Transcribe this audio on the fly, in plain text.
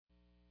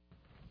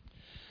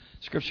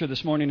Scripture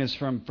this morning is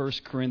from 1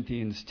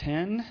 Corinthians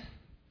 10,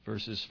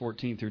 verses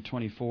 14 through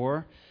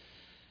 24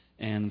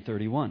 and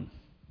 31.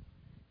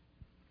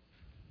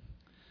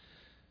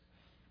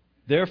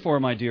 Therefore,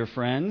 my dear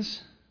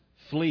friends,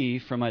 flee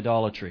from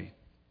idolatry.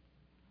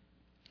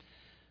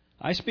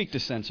 I speak to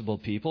sensible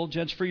people.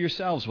 Judge for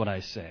yourselves what I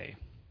say.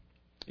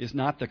 Is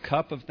not the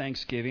cup of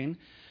thanksgiving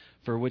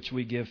for which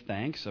we give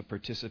thanks a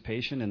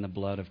participation in the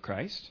blood of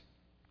Christ?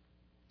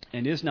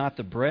 And is not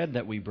the bread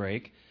that we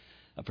break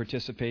a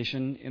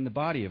participation in the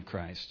body of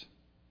Christ?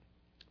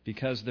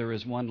 Because there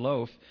is one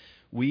loaf,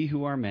 we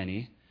who are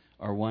many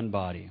are one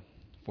body,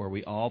 for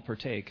we all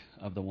partake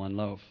of the one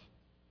loaf.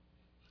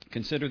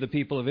 Consider the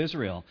people of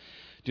Israel.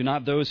 Do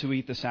not those who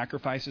eat the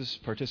sacrifices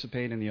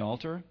participate in the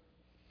altar?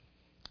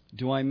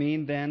 Do I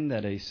mean then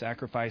that a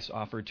sacrifice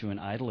offered to an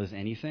idol is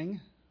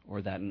anything,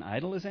 or that an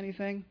idol is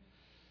anything?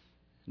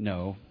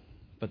 No,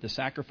 but the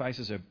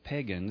sacrifices of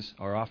pagans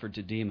are offered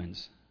to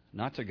demons,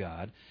 not to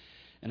God.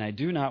 And I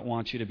do not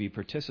want you to be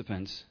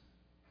participants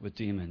with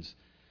demons.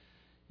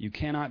 You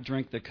cannot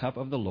drink the cup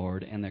of the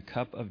Lord and the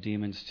cup of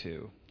demons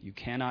too. You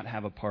cannot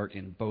have a part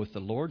in both the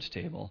Lord's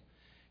table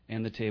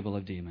and the table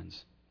of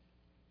demons.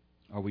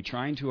 Are we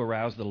trying to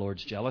arouse the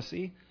Lord's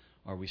jealousy?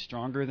 Are we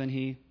stronger than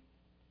He?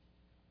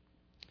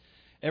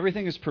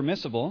 Everything is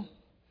permissible,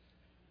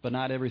 but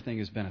not everything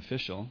is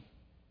beneficial.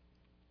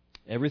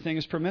 Everything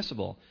is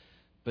permissible,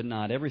 but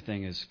not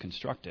everything is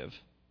constructive.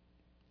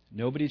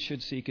 Nobody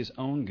should seek his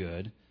own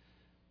good,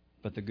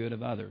 but the good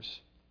of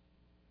others.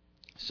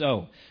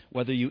 So,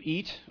 whether you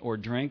eat or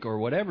drink or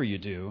whatever you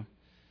do,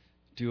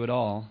 do it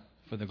all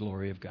for the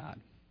glory of God.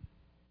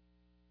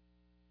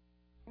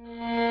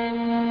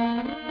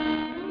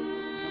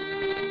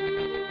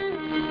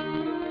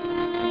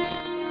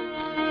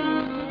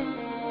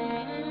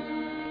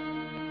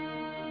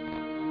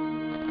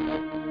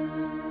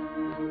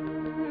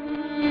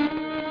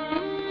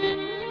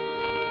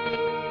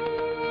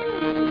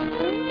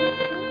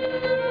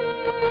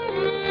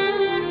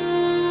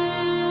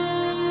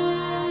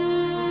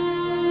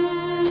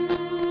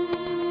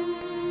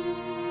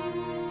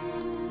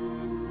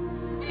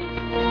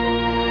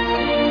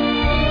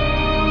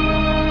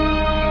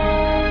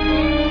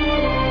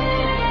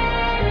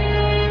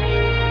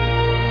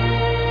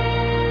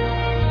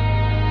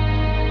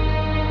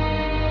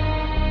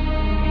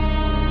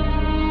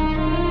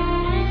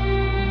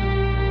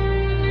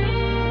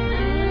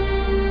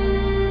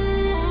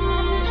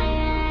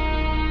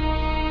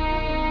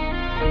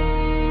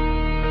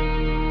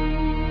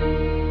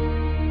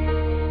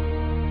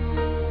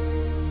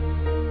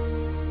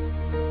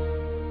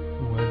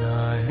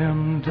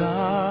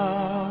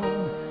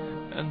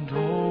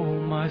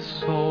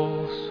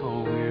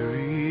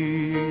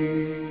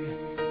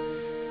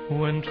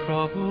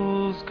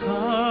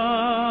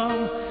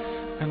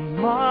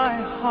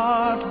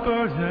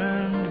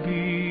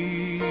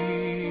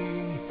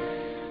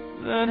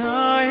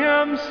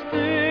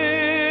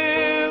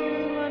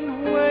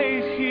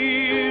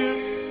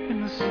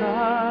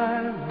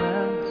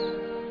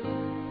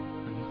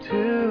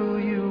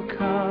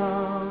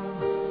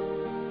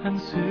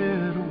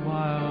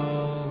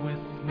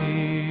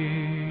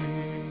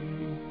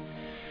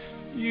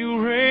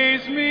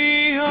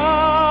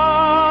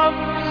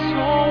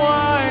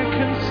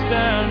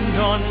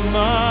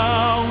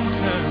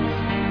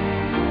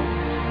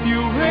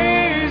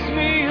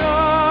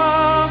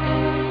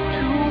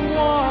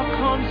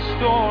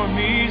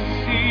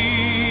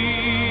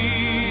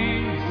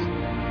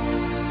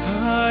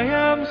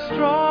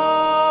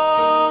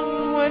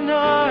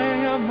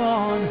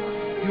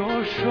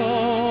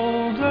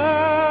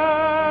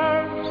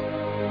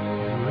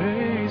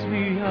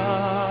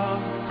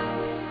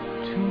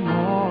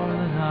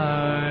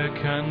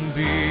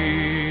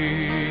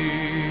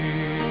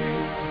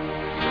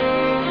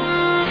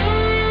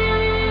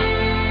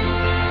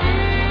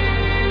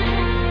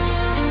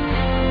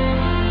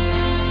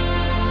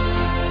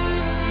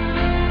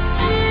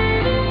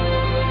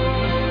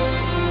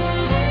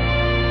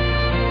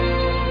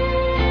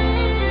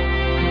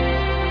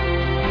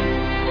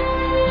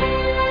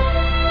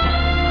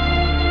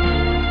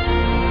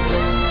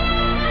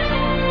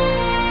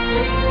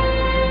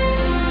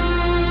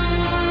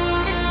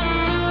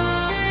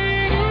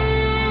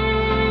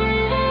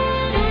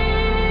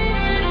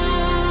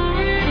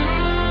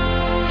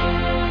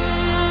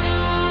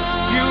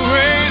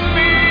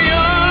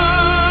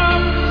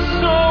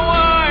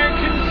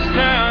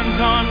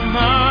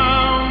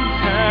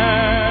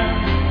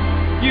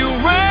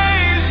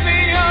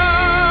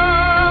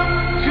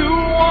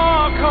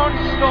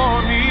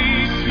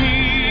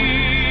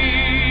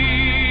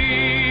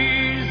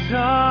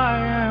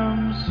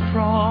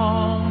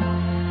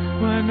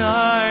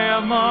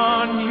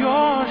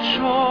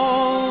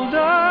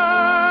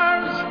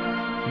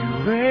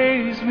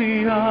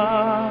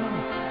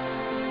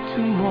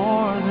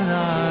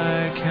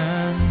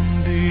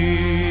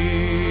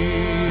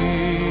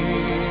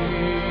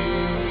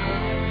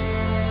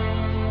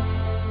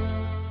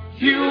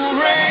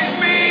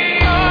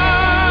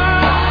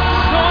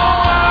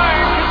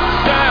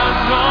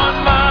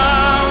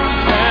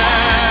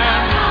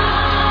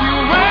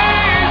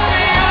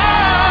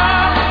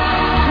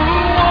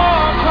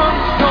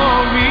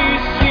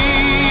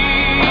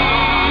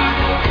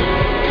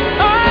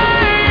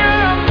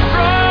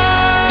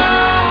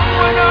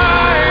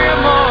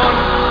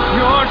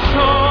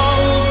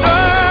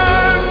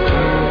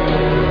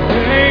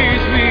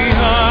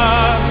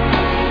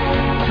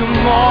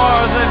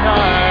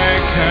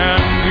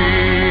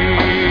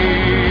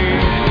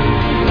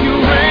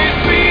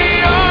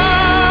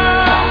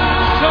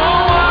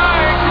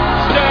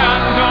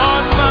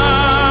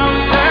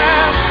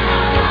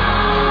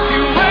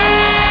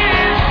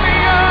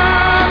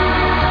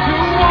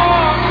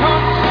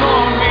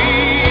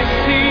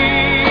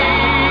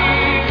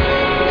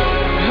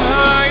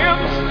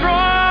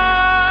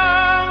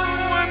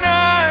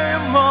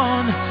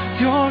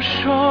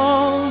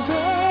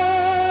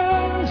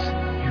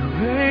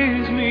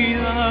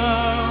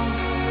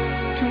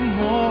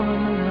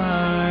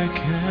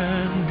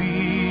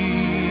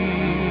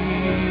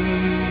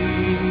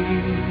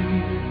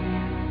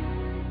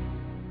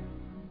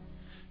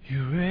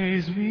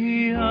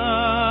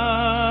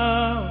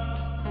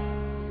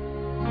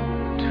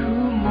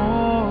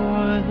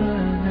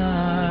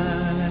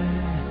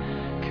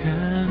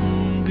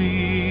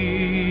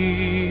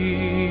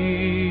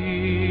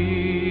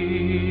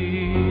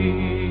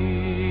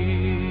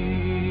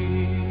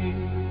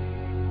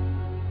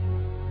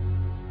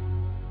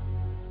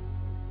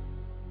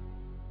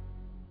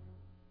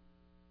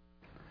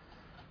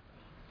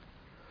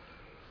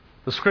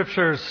 The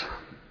Scriptures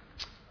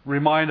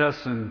remind us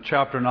in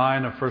chapter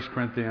 9 of 1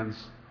 Corinthians,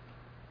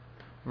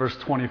 verse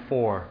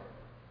 24.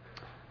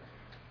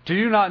 Do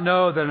you not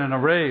know that in a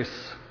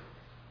race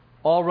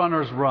all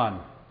runners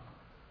run,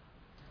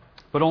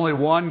 but only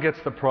one gets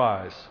the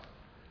prize?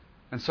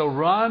 And so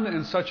run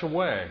in such a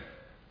way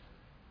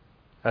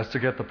as to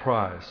get the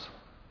prize.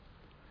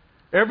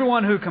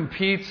 Everyone who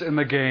competes in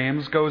the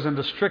games goes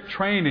into strict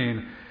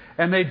training,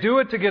 and they do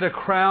it to get a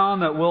crown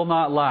that will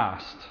not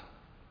last.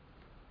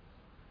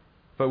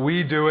 But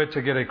we do it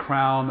to get a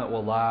crown that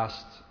will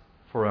last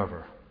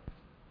forever.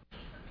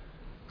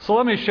 So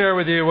let me share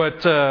with you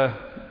what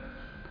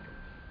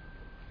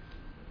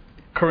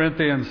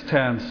Corinthians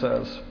 10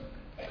 says.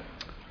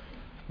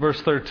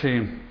 Verse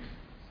 13.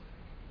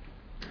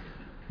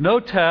 No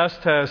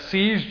test has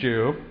seized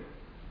you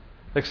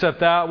except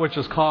that which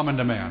is common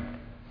to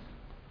man.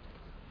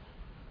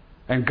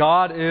 And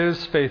God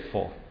is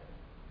faithful.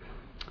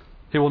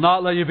 He will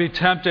not let you be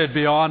tempted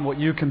beyond what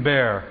you can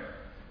bear.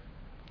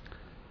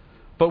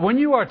 But when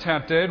you are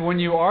tempted, when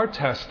you are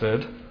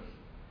tested,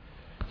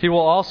 He will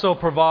also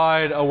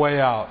provide a way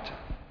out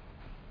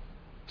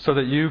so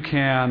that you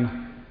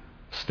can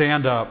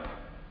stand up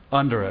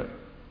under it.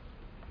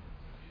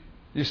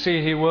 You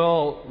see, He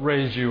will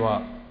raise you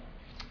up.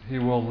 He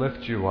will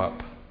lift you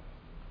up.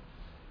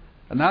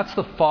 And that's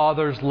the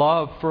Father's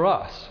love for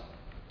us,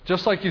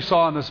 just like you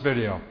saw in this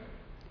video.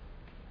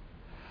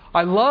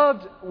 I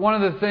loved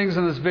one of the things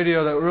in this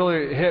video that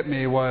really hit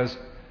me was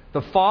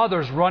the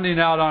Father's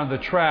running out on the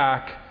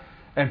track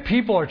and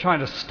people are trying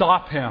to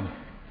stop Him.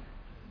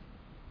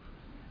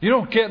 You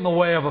don't get in the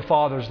way of a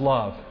Father's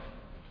love.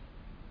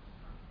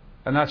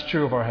 And that's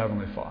true of our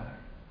Heavenly Father.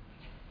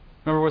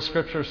 Remember what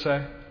Scriptures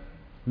say?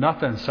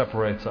 Nothing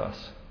separates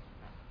us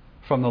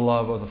from the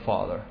love of the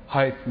Father.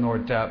 Height nor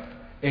depth,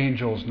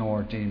 angels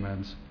nor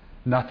demons.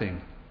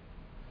 Nothing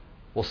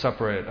will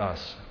separate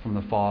us from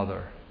the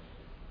Father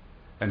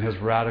and His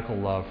radical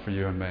love for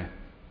you and me.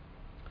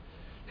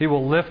 He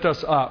will lift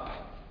us up.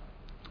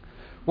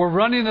 We're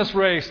running this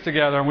race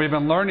together, and we've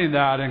been learning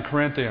that in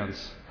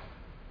Corinthians.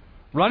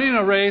 Running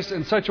a race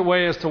in such a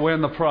way as to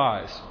win the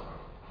prize,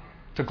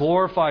 to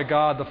glorify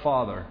God the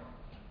Father,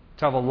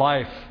 to have a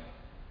life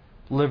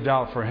lived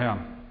out for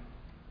Him.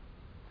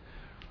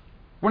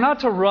 We're not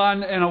to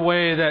run in a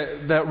way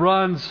that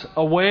runs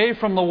away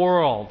from the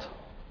world.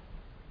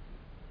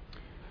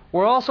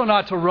 We're also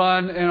not to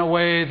run in a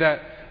way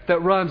that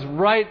runs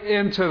right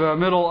into the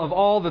middle of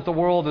all that the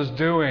world is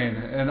doing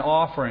and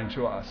offering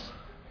to us,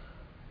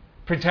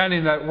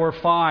 pretending that we're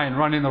fine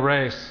running the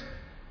race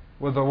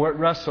with the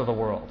rest of the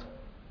world.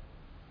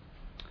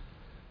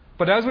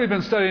 But as we've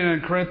been studying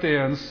in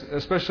Corinthians,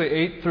 especially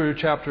 8 through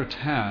chapter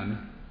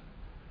 10,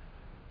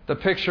 the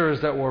picture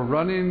is that we're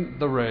running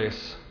the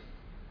race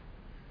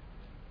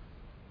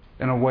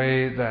in a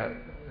way that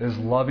is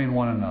loving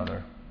one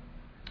another.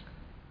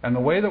 And the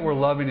way that we're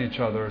loving each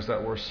other is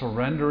that we're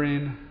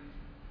surrendering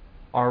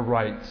our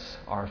rights,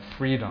 our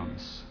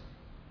freedoms.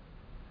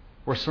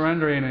 We're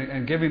surrendering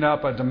and giving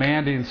up a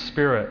demanding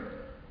spirit.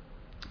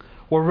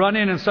 We're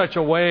running in such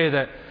a way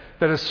that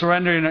is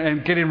surrendering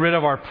and getting rid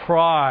of our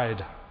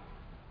pride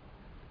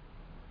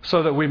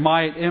so that we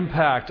might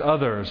impact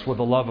others with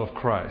the love of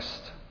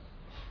Christ.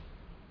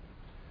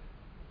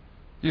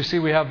 You see,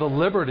 we have the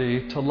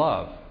liberty to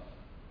love.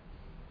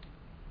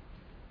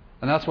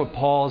 And that's what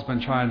Paul has been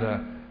trying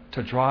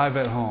to drive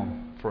at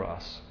home for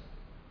us.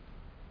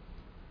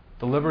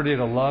 The liberty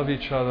to love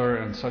each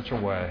other in such a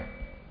way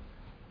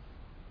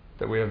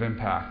that we have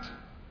impact.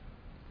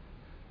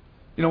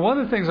 You know, one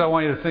of the things I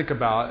want you to think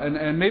about,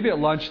 and maybe at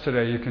lunch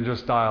today you can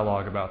just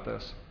dialogue about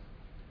this.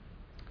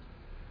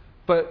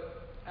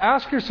 But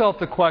ask yourself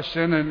the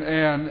question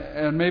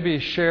and maybe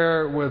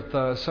share with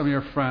some of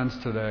your friends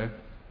today.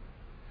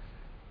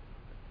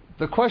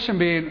 The question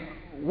being,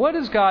 what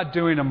is God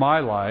doing in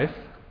my life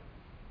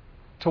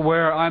to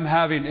where I'm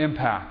having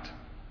impact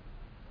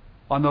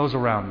on those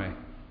around me?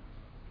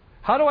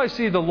 How do I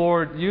see the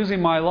Lord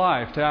using my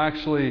life to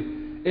actually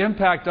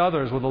impact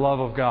others with the love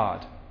of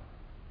God?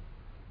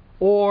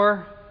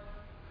 Or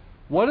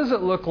what does it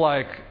look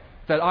like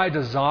that I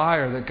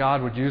desire that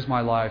God would use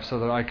my life so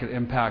that I could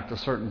impact a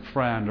certain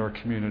friend or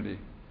community?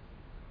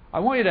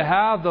 I want you to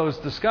have those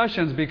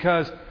discussions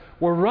because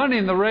we're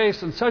running the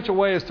race in such a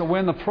way as to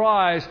win the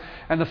prize.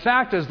 And the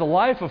fact is, the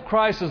life of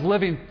Christ is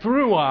living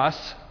through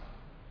us.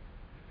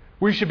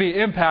 We should be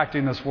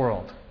impacting this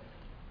world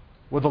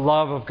with the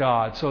love of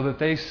God so that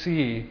they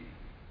see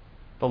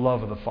the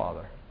love of the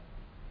Father.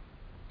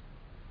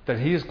 That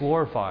He is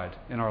glorified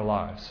in our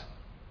lives.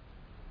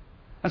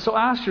 And so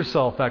ask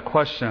yourself that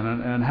question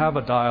and have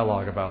a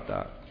dialogue about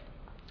that.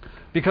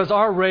 Because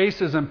our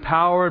race is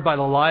empowered by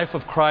the life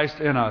of Christ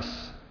in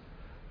us.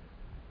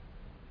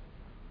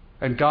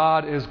 And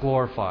God is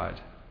glorified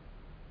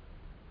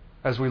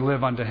as we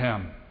live unto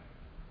Him.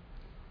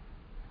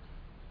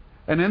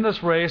 And in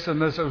this race,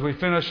 and this as we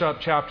finish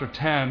up chapter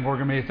 10, we're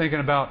going to be thinking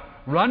about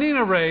running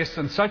a race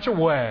in such a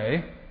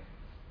way,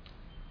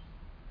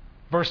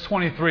 verse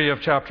 23 of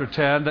chapter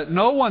 10, that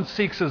no one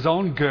seeks his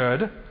own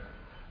good,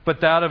 but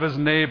that of his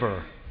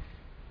neighbor.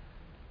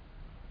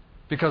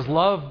 Because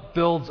love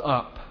builds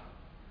up.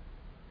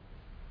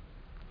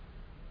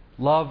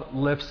 Love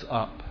lifts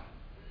up.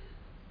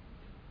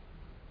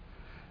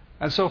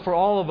 And so for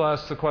all of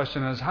us, the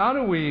question is, how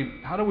do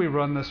we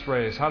run this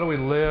race? How do we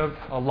live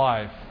a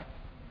life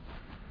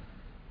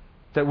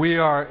that we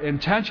are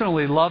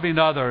intentionally loving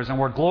others and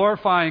we're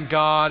glorifying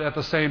God at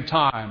the same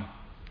time?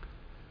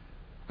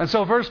 And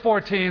so verse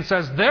 14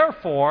 says,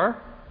 therefore,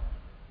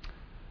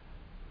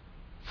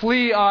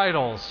 flee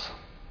idols.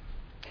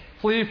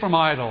 Flee from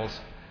idols.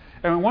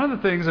 And one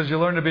of the things as you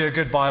learn to be a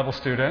good Bible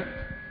student,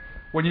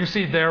 when you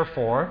see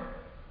therefore,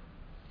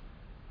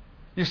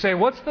 you say,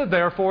 what's the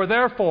therefore,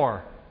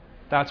 therefore?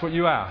 That's what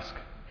you ask.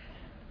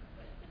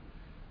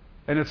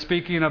 And it's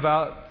speaking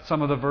about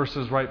some of the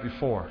verses right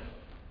before.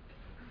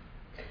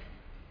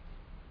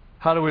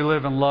 How do we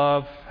live in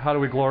love? How do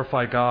we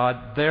glorify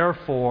God?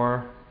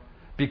 Therefore,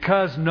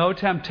 because no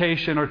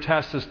temptation or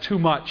test is too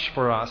much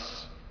for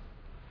us,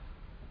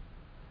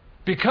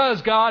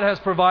 because God has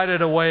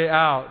provided a way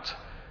out,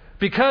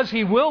 because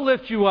He will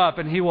lift you up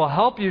and He will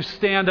help you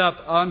stand up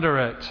under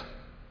it,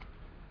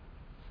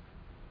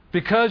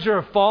 because you're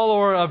a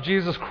follower of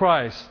Jesus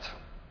Christ,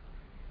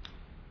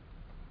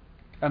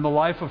 and the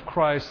life of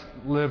Christ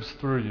lives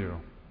through you.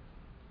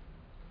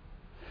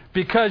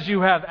 Because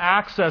you have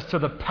access to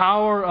the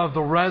power of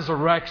the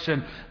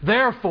resurrection,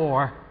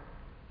 therefore,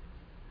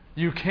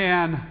 you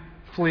can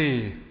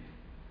flee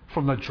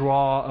from the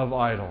draw of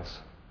idols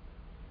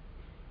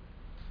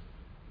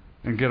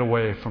and get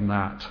away from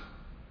that.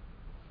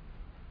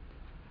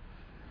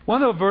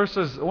 One of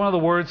the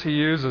words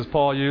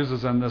Paul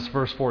uses in this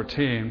verse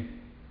 14,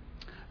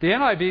 the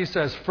NIV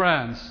says,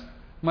 friends,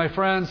 my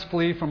friends,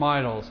 flee from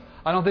idols.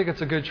 I don't think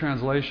it's a good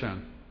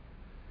translation.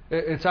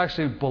 It's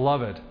actually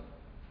beloved.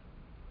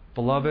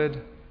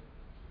 Beloved,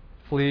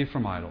 flee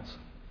from idols.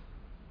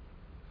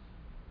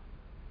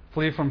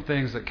 Flee from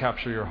things that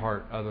capture your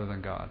heart other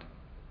than God.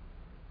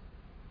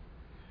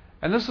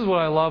 And this is what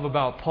I love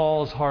about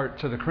Paul's heart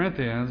to the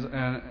Corinthians,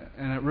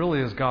 and it really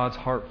is God's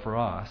heart for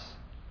us,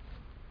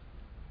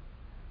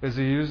 is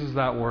he uses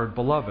that word,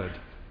 beloved.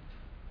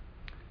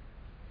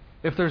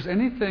 If there's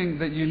anything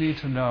that you need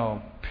to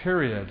know,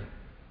 period,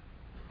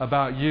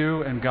 about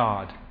you and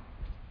God,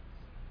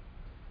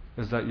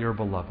 is that you're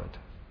beloved.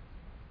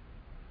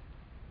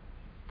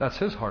 That's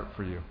His heart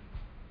for you.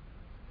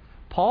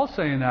 Paul's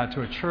saying that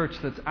to a church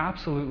that's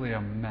absolutely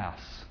a mess.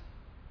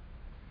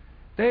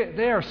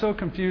 They are so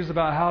confused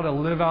about how to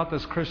live out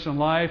this Christian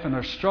life, and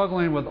they're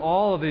struggling with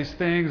all of these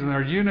things, and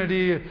their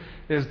unity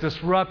is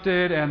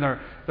disrupted, and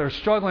they're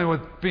struggling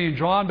with being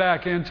drawn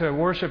back into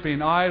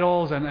worshiping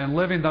idols and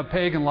living the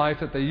pagan life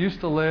that they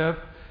used to live.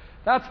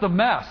 That's the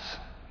mess.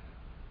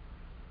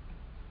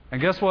 And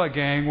guess what,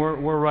 gang?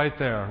 We're right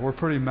there. We're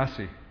pretty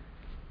messy.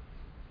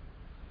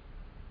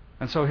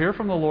 And so hear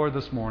from the Lord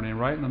this morning,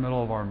 right in the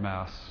middle of our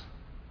mess,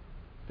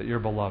 that you're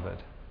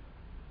beloved.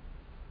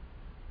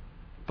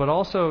 But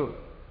also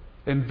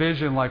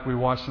envision, like we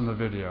watched in the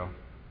video,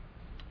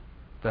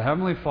 the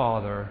Heavenly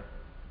Father,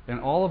 in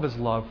all of His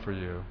love for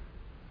you,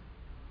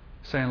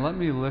 saying, let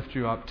me lift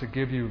you up to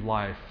give you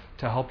life,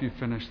 to help you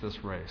finish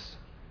this race.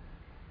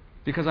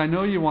 Because I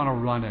know you want to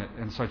run it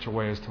in such a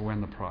way as to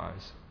win the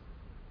prize.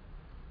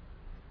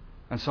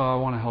 And so I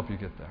want to help you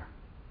get there.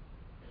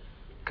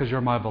 Because you're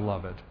my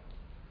beloved.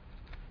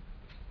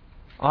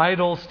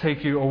 Idols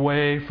take you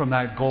away from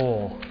that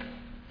goal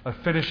of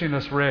finishing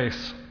this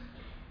race,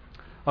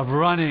 of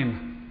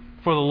running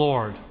for the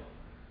Lord.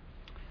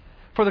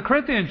 For the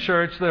Corinthian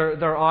church,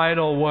 their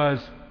idol was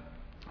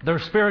their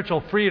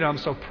spiritual freedom,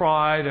 so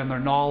pride and their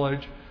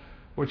knowledge,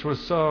 which was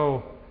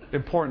so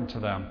important to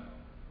them.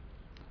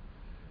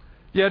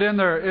 Yet in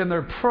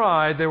their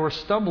pride, they were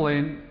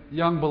stumbling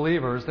young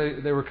believers.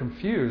 They were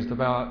confused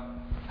about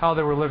how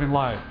they were living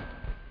life.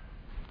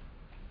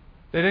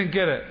 They didn't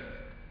get it.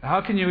 How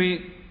can you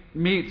eat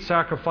meat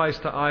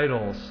sacrificed to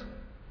idols?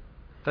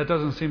 That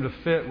doesn't seem to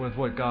fit with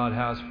what God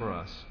has for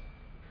us.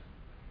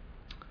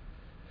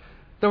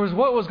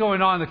 What was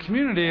going on in the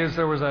community is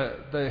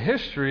the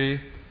history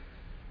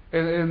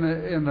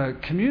in the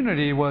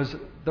community was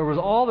there was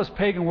all this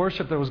pagan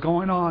worship that was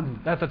going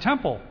on at the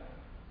temple.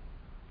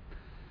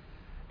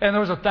 And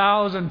there was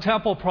 1,000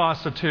 temple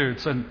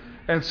prostitutes, and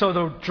so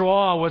the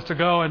draw was to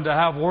go and to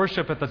have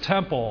worship at the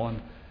temple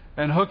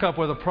and hook up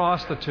with a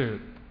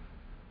prostitute.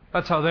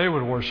 That's how they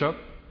would worship.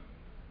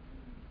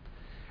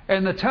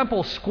 And the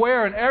temple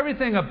square and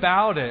everything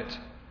about it,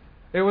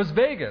 it was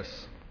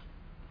Vegas.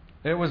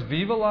 It was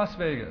Viva Las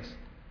Vegas.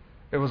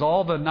 It was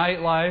all the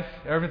nightlife,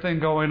 everything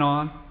going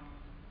on.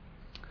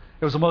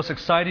 It was the most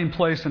exciting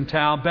place in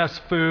town.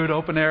 Best food,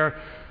 open air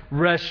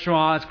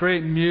restaurants,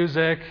 great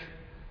music,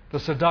 the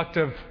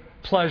seductive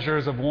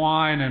pleasures of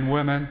wine and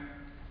women.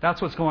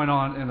 That's what's going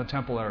on in the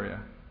temple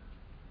area.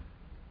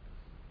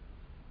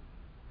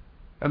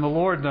 And the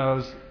Lord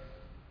knows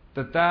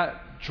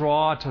that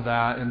draw to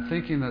that and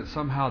thinking that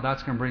somehow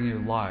that's going to bring you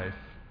life,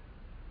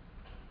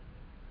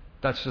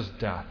 that's just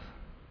death.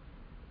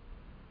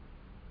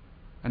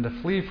 And to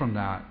flee from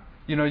that.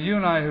 You know, you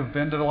and I have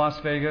been to Las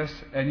Vegas,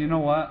 and you know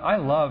what? I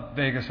love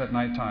Vegas at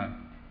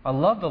nighttime. I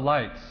love the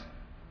lights.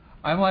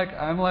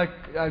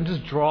 I'm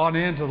just drawn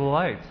into the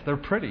lights. They're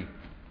pretty.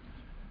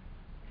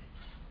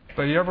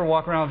 But you ever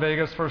walk around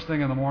Vegas first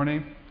thing in the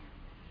morning?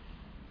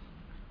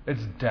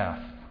 It's death.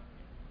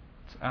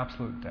 It's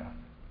absolute death.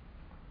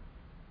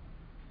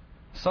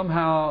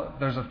 Somehow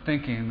there's a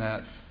thinking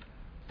that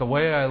the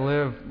way I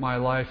live my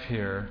life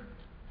here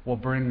will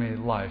bring me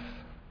life.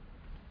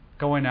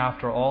 Going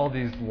after all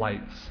these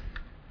lights.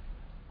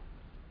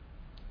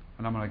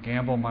 And I'm going to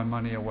gamble my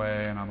money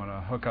away, and I'm going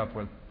to hook up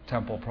with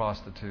temple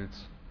prostitutes.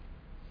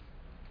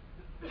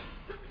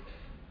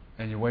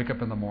 And you wake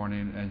up in the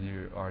morning and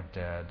you are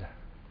dead.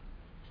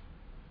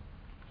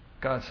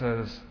 God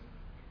says,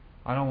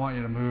 I don't want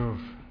you to move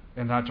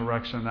in that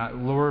direction, that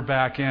lure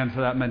back into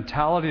that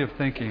mentality of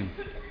thinking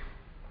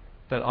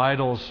that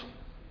idols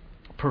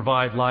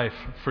provide life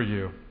for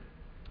you.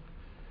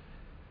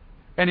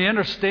 And he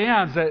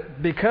understands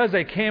that because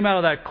they came out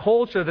of that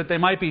culture, that they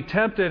might be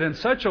tempted in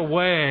such a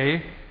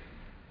way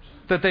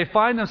that they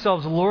find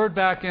themselves lured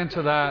back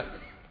into that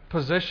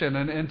position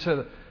and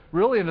into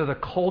the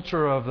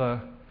culture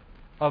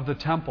of the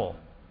temple.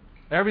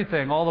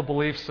 Everything, all the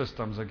belief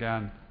systems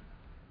again.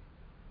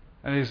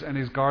 And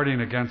he's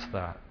guarding against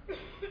that.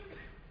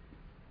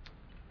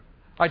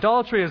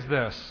 Idolatry is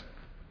this.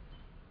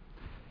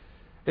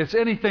 It's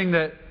anything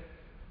that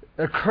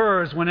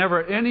occurs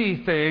whenever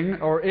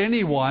anything or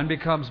anyone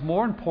becomes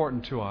more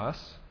important to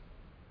us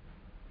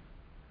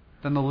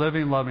than the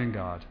living, loving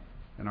God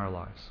in our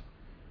lives.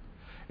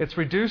 It's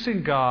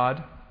reducing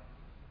God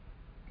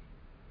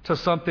to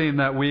something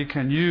that we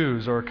can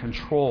use or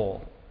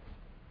control.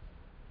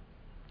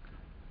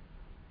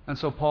 And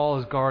so Paul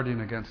is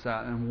guarding against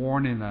that and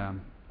warning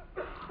them.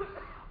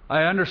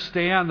 I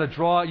understand the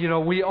draw.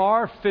 We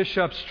are fish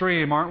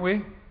upstream, aren't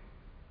we?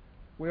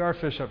 We are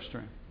fish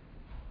upstream.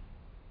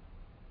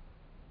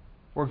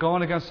 We're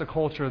going against a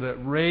culture that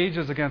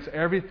rages against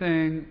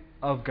everything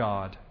of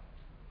God,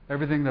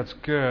 everything that's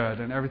good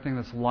and everything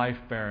that's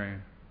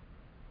life-bearing.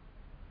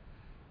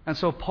 And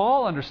so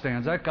Paul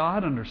understands that.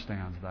 God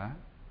understands that.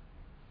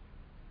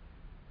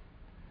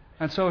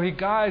 And so he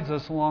guides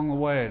us along the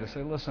way to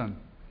say, listen,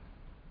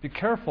 be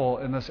careful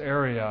in this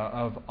area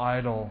of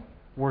idol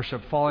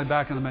worship, falling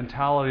back in the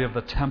mentality of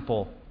the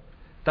temple.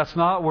 That's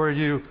not where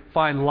you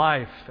find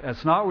life.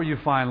 It's not where you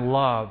find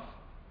love.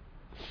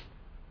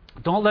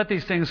 Don't let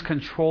these things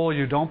control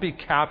you. Don't be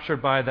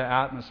captured by the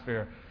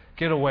atmosphere.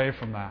 Get away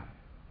from that.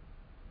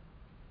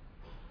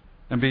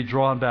 And be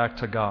drawn back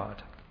to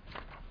God.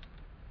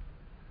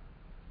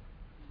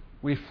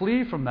 We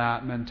flee from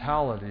that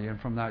mentality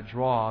and from that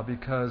draw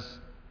because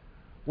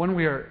when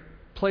we are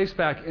placed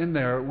back in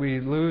there, we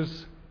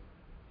lose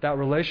that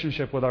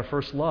relationship with our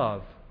first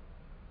love.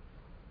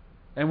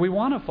 And we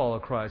want to follow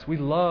Christ. We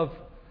love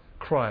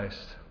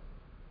Christ.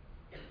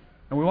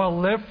 And we want to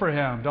live for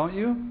Him, don't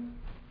you?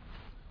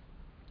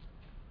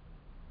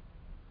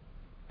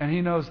 And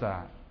He knows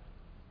that.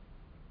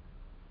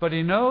 But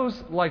He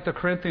knows, like the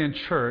Corinthian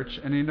church,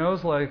 and He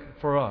knows, like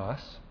for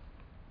us,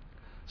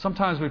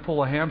 sometimes we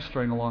pull a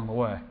hamstring along the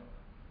way.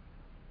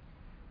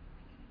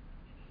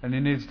 And He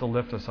needs to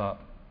lift us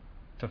up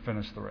to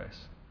finish the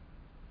race.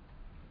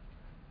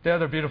 The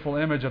other beautiful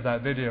image of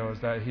that video is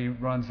that He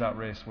runs that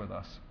race with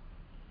us.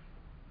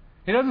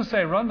 He doesn't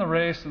say, run the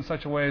race in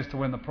such a way as to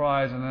win the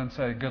prize, and then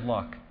say, good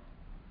luck.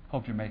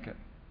 Hope you make it.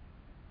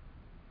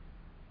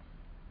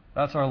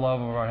 That's our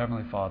love of our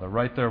Heavenly Father,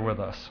 right there with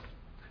us.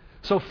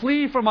 So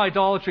flee from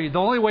idolatry. The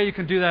only way you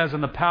can do that is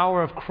in the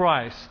power of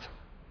Christ.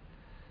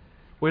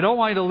 We don't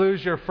want you to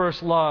lose your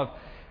first love.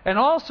 And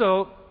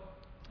also,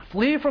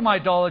 flee from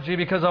idolatry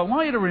because I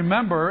want you to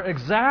remember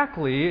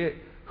exactly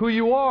who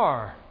you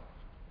are.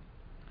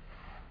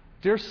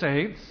 Dear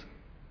saints,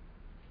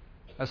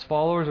 as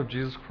followers of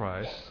Jesus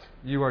Christ,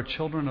 you are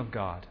children of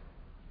God.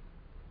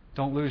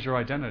 Don't lose your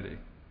identity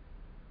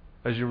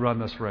as you run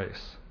this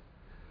race.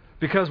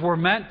 Because we're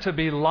meant to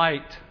be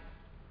light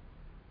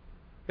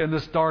in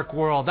this dark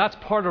world. That's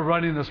part of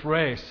running this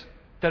race.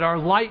 That our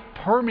light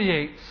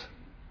permeates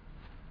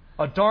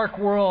a dark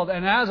world.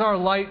 And as our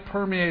light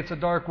permeates a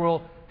dark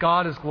world,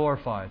 God is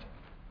glorified.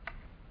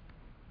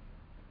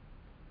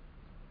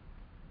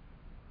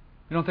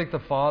 You don't think the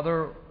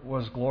Father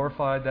was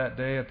glorified that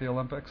day at the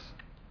Olympics?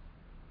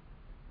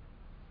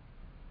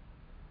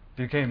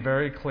 It became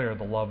very clear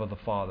the love of the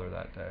Father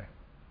that day.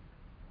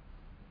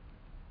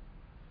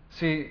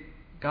 See,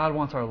 God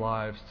wants our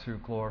lives to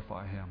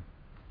glorify Him.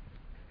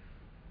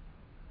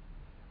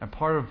 And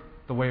part of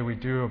the way we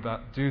do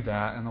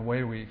that and the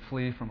way we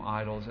flee from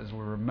idols is we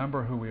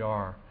remember who we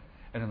are.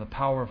 And in the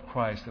power of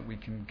Christ that we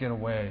can get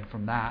away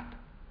from that.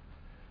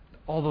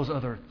 All those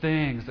other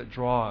things that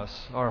draw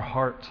us, our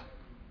heart.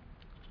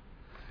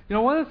 You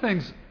know, one of the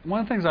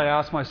things I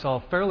ask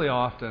myself fairly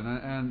often,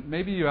 and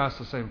maybe you ask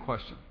the same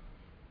question.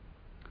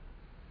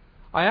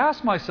 I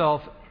ask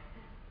myself,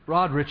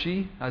 Rod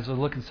Ritchie, as I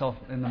look myself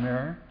in the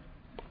mirror,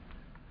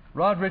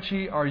 Rod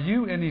Ritchie, are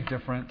you any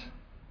different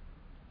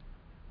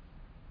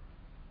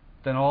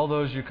than all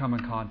those you come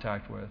in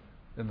contact with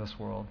in this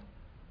world?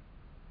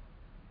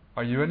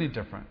 Are you any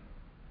different?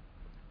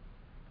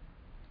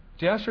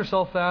 Do you ask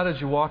yourself that as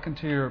you walk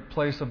into your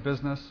place of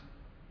business?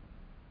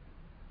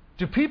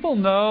 Do people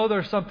know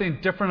there's something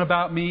different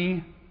about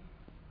me?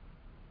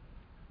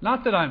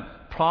 Not that I'm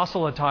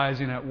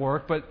proselytizing at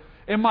work, but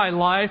in my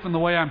life and the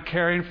way I'm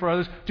caring for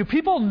others, do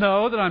people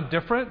know that I'm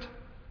different?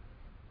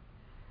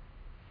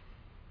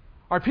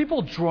 Are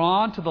people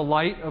drawn to the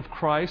light of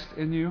Christ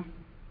in you?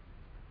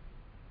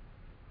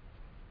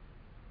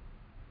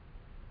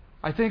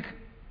 I think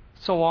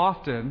so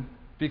often,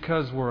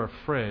 because we're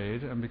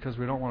afraid and because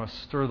we don't want to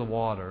stir the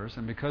waters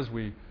and because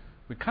we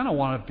kind of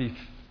want to be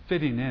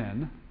fitting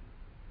in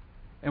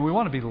and we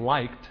want to be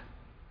liked,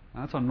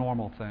 that's a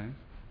normal thing.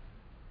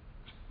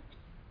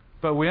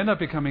 But we end up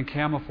becoming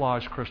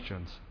camouflage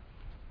Christians.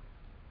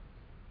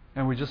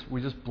 And we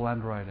just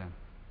blend right in.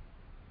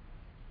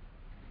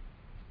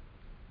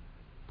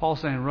 Paul's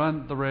saying,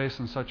 run the race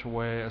in such a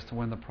way as to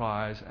win the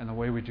prize, and the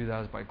way we do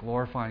that is by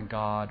glorifying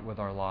God with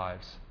our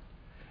lives.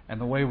 And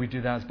the way we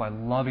do that is by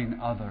loving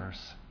others,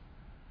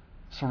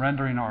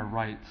 surrendering our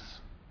rights,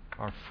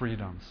 our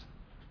freedoms.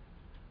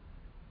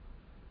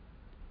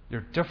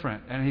 You're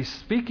different. And he's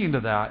speaking to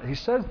that. He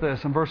says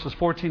this in verses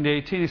 14 to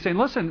 18. He's saying,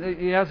 listen,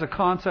 he has a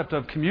concept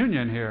of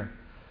communion here.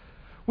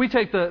 We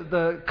take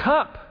the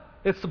cup,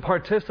 it's the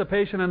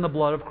participation in the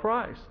blood of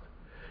Christ.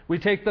 We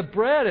take the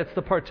bread, it's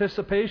the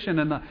participation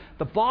in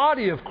the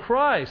body of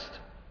Christ.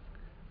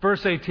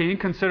 Verse 18,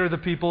 consider the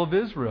people of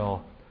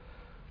Israel.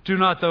 Do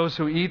not those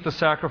who eat the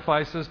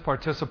sacrifices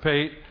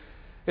participate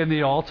in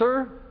the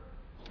altar?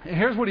 And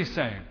here's what he's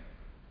saying.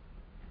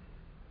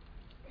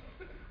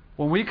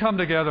 When we come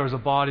together as a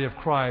body of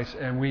Christ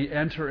and we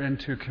enter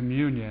into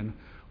communion,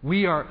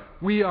 we are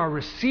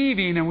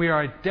receiving and we are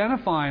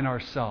identifying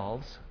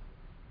ourselves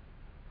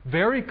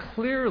very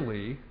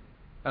clearly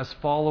as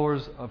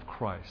followers of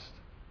Christ.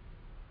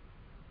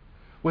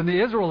 When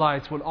the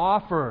Israelites would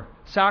offer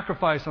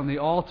sacrifice on the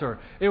altar,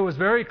 it was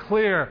very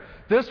clear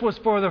this was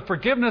for the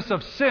forgiveness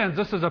of sins.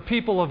 This is a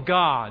people of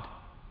God.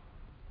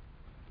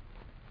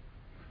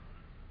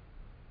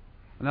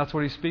 And that's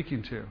what he's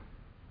speaking to.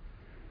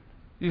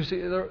 You see,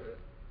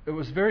 it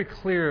was very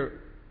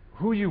clear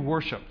who you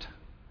worshipped.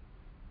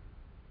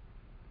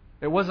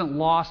 It wasn't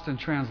lost in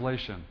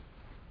translation.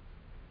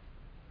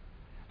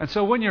 And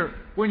so when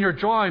you're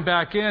drawing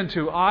back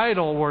into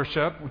idol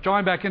worship,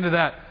 drawing back into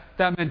that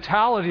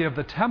mentality of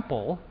the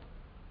temple,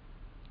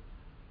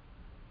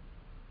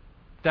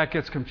 that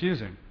gets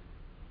confusing.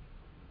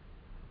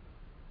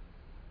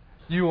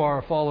 You are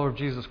a follower of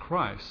Jesus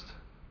Christ.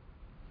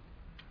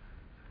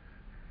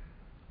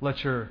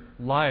 Let your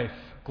life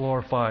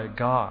glorify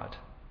God.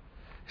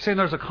 He's saying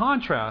there's a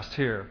contrast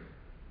here.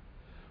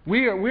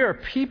 We are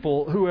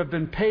people who have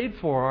been paid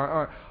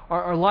for.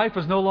 Our life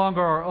is no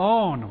longer our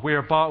own. We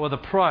are bought with a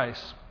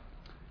price.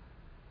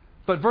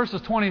 But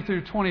verses 20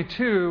 through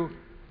 22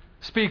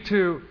 speak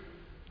to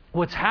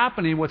what's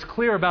happening, what's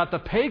clear about the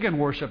pagan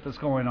worship that's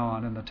going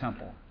on in the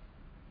temple.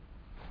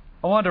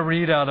 I wanted to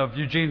read out of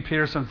Eugene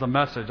Peterson's The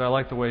Message. I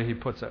like the way he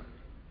puts it.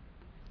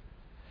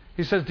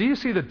 He says, do you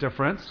see the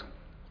difference?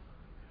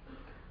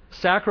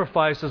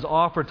 Sacrifices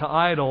offered to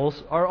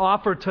idols are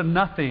offered to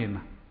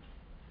nothing.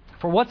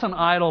 For what's an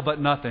idol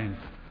but nothing?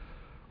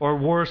 Or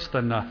worse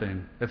than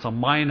nothing? It's a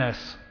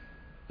minus,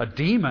 a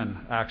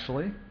demon,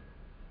 actually.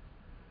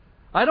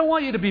 I don't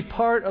want you to be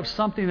part of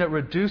something that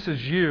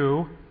reduces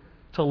you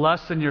to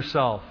less than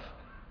yourself.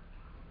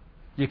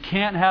 You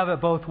can't have it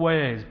both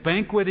ways.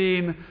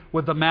 Banqueting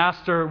with the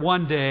master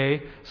one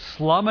day,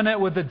 slumming it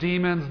with the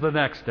demons the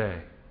next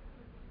day.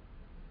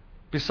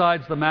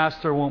 Besides, the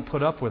master won't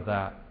put up with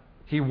that.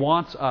 He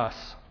wants us,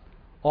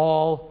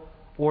 all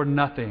or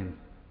nothing.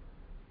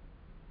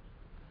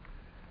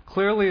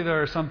 Clearly,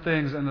 there are some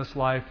things in this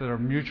life that are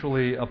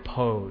mutually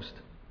opposed.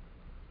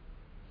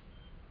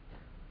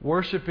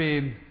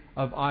 Worshipping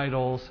of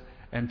idols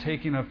and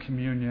taking of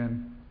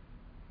communion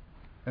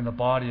in the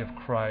body of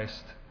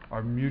Christ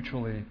are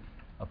mutually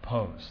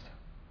opposed.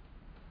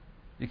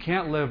 You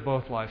can't live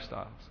both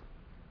lifestyles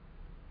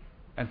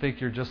and think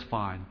you're just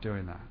fine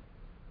doing that.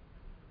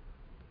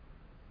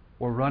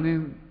 We're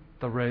running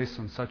the race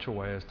in such a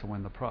way as to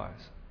win the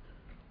prize.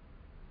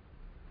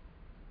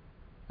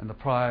 And the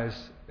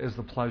prize is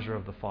the pleasure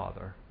of the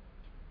Father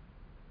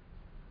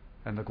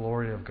and the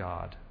glory of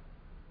God.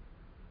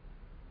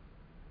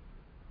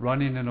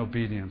 Running in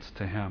obedience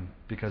to Him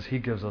because He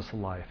gives us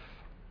life.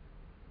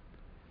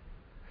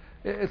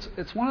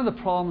 It's one of the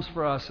problems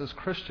for us as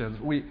Christians.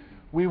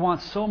 We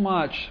want so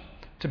much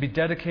to be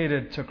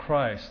dedicated to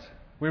Christ.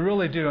 We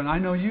really do, and I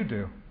know you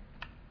do.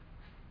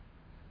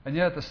 And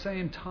yet at the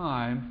same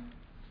time,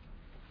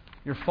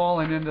 you're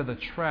falling into the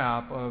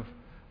trap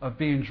of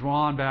being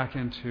drawn back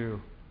into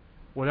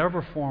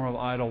whatever form of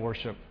idol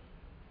worship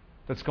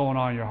that's going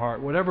on in your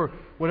heart.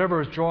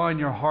 Whatever is drawing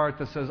your heart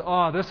that says,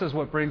 this is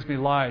what brings me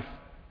life.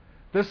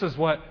 This is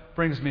what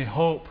brings me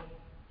hope.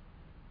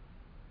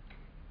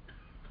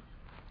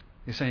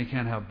 He's saying you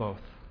can't have both.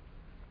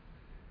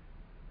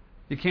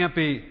 You can't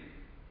be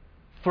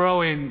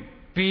throwing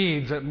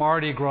beads at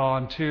Mardi Gras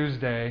on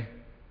Tuesday,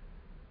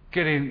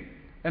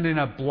 ending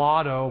up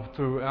blotto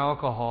through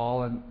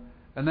alcohol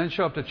and then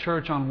show up to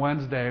church on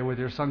Wednesday with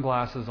your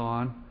sunglasses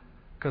on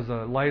because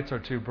the lights are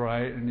too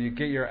bright, and you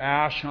get your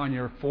ash on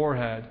your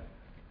forehead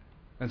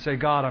and say,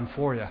 God, I'm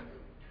for you.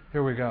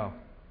 Here we go.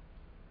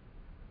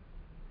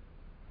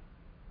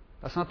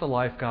 That's not the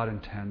life God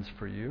intends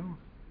for you.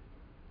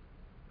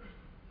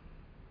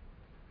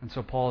 And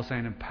so Paul is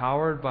saying,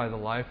 empowered by the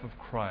life of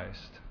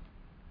Christ,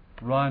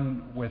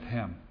 run with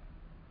Him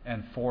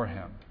and for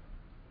Him.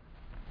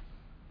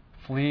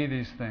 Flee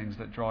these things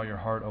that draw your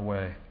heart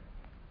away.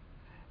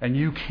 And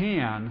you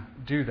can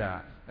do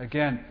that.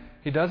 Again,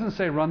 he doesn't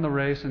say run the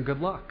race and good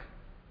luck.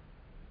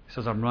 He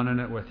says, I'm running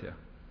it with you.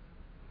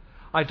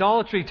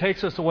 Idolatry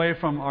takes us away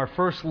from our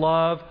first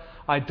love.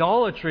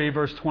 Idolatry,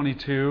 verse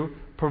 22,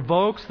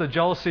 provokes the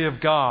jealousy of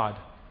God.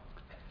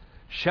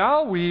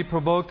 Shall we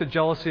provoke the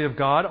jealousy of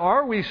God?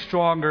 Are we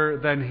stronger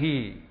than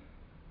He?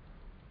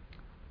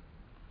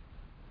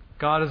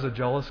 God is a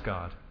jealous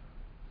God.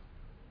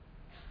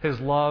 His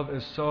love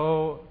is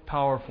so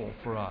powerful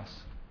for us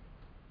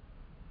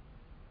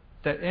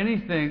that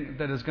anything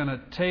that is going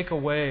to take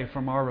away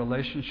from our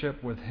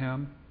relationship with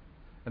Him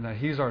and that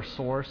He's our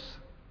source,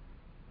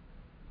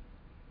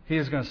 He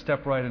is going to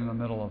step right in the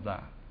middle of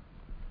that.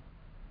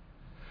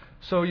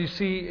 So you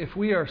see, if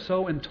we are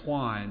so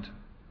entwined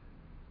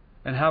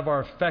and have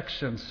our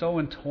affections so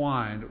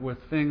entwined with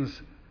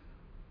things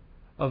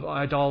of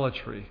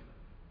idolatry,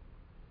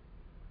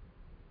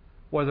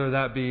 whether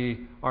that be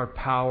our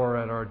power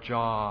at our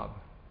job,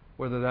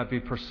 whether that be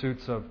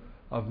pursuits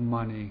of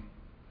money,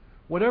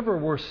 whatever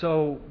we're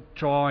so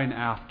drawing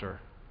after,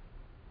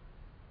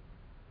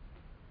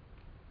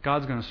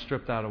 God's going to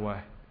strip that away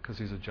because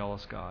He's a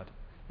jealous God.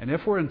 And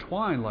if we're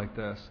entwined like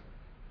this,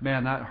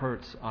 man, that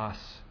hurts us.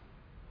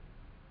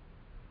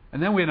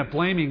 And then we end up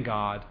blaming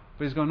God.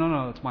 But He's going,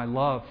 no, it's my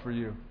love for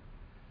you.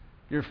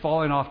 You're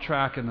falling off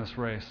track in this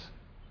race.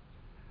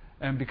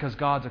 And because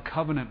God's a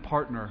covenant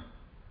partner,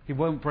 He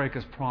won't break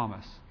His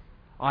promise.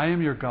 I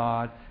am your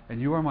God, and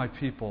you are my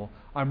people.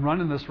 I'm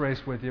running this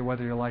race with you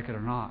whether you like it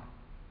or not.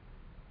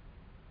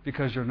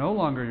 Because you're no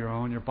longer your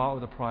own, you're bought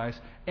with a price,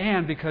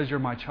 and because you're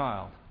my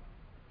child.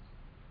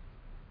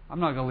 I'm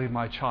not going to leave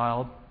my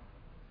child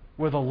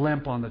with a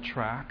limp on the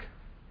track.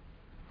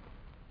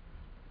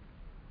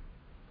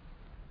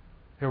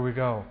 Here we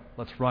go.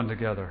 Let's run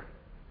together.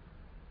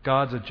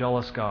 God's a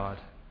jealous God.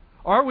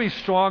 Are we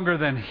stronger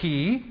than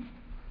He?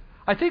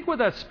 I think what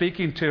that's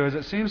speaking to is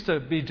it seems to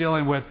be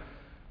dealing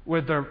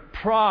with their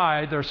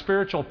pride, their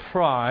spiritual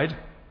pride,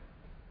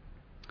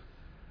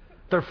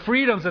 their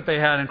freedoms that they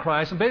had in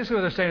Christ. And basically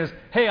what they're saying is,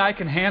 hey, I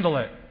can handle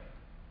it.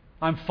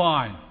 I'm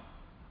fine.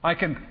 I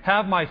can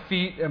have my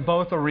feet in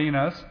both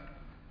arenas,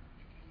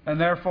 and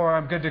therefore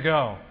I'm good to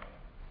go.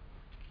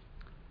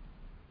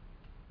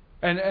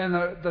 And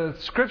the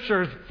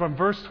scripture from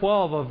verse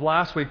 12 of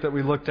last week that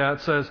we looked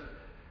at says,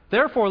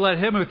 therefore let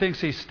him who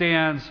thinks he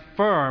stands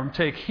firm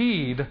take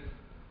heed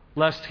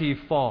lest he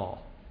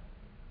fall.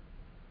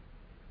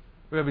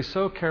 We've got to be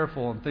so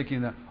careful in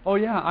thinking that, oh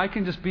yeah, I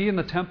can just be in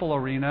the temple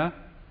arena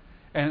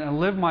and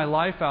live my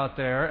life out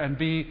there and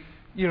be,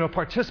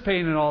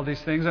 participating in all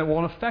these things that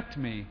won't affect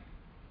me.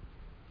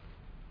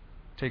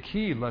 Take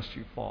heed lest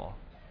you fall.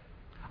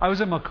 I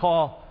was in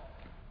McCall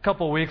a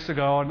couple of weeks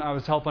ago, and I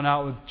was helping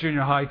out with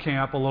junior high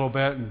camp a little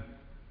bit, and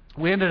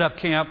we ended up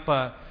camp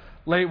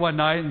late one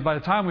night, and by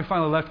the time we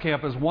finally left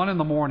camp, it was 1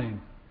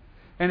 a.m.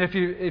 And if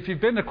you've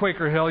been to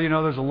Quaker Hill,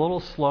 there's a little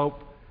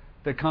slope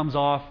that comes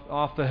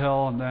off the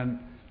hill and then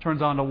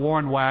turns onto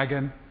Warren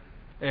Wagon.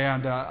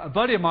 And a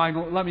buddy of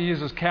mine let me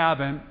use his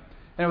cabin,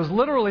 and it was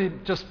literally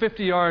just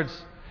 50 yards.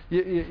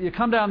 You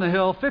come down the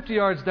hill, 50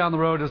 yards down the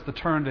road is the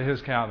turn to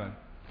his cabin.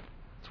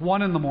 It's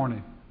 1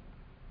 a.m.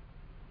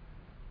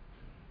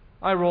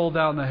 I roll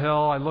down the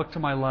hill. I look to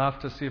my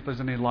left to see if there's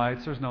any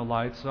lights. There's no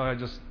lights, so I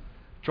just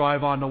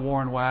drive onto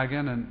Warren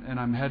Wagon, and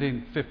I'm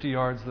heading 50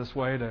 yards this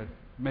way to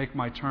make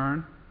my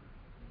turn.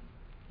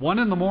 1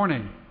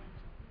 a.m.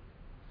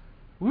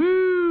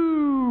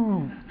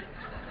 Woo!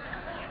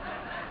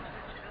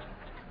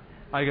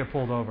 I get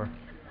pulled over.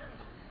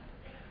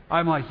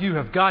 I'm like, you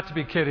have got to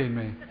be kidding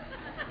me.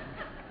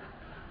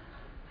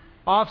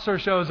 Officer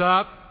shows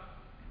up.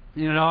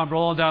 I'm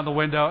rolling down the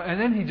window,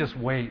 and then he just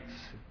waits.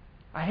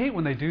 I hate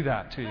when they do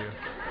that to you.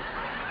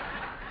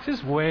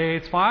 Just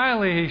waits.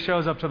 Finally, he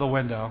shows up to the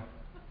window.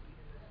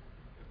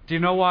 Do you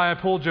know why I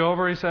pulled you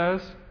over, he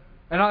says.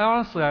 And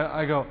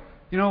I go,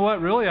 you know what?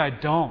 Really, I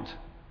don't.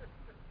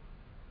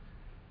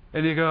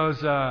 And he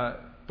goes, there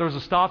was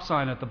a stop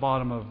sign at the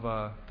bottom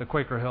of the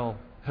Quaker Hill.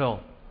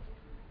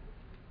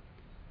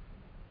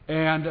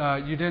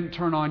 And you didn't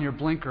turn on your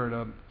blinker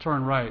to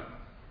turn right,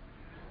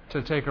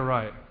 to take a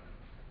right.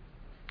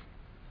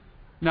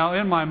 Now,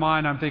 in my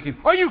mind, I'm thinking,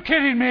 are you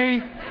kidding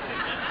me?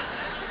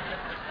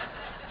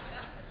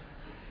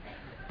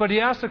 But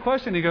he asked a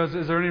question. He goes,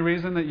 is there any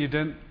reason that you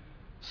didn't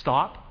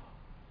stop?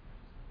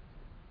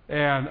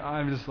 And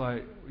I'm just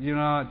like,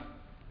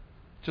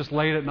 just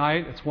late at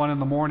night. It's 1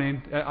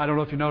 a.m. I don't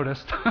know if you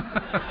noticed.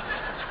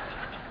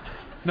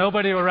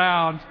 Nobody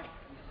around.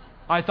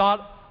 I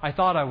thought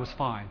I was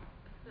fine.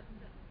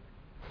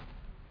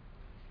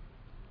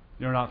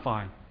 You're not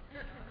fine.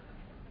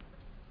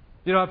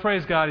 I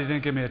praise God he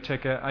didn't give me a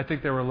ticket. I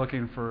think they were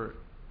looking for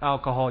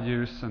alcohol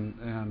use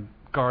and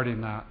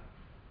guarding that.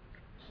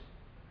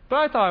 But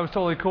I thought it was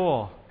totally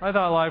cool. I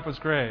thought life was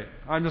great.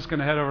 I'm just going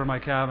to head over to my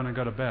cabin and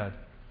go to bed.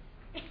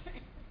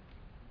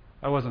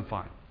 I wasn't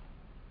fine.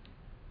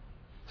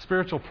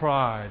 Spiritual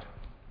pride.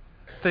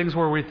 Things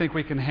where we think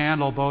we can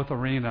handle both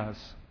arenas.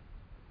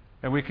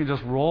 And we can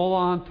just roll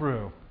on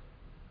through.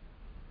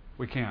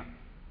 We can't.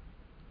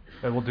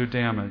 It will do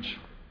damage.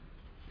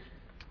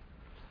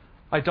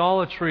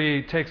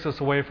 Idolatry takes us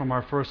away from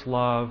our first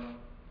love.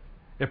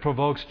 It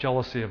provokes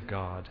jealousy of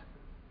God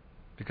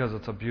because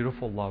it's a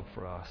beautiful love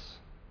for us.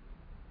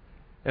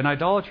 And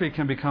idolatry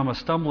can become a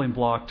stumbling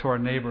block to our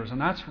neighbors,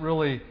 and that's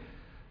really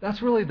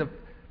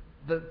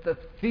the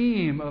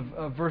theme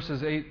of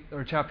verses 8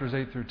 or chapters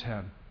 8 through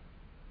 10.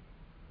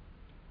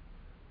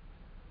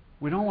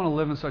 We don't want to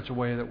live in such a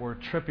way that we're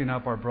tripping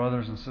up our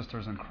brothers and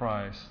sisters in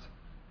Christ,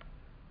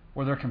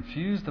 where they're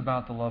confused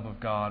about the love of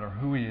God or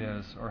who He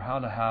is or how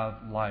to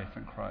have life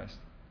in Christ.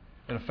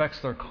 It affects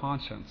their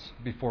conscience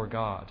before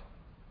God.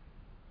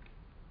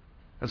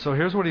 And so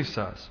here's what he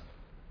says.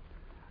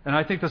 And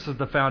I think this is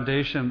the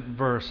foundation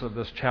verse of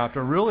this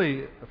chapter,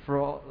 really for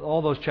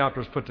all those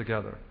chapters put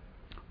together.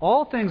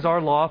 All things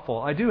are lawful.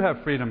 I do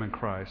have freedom in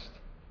Christ.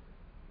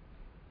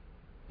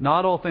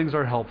 Not all things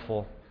are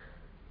helpful.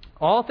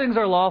 All things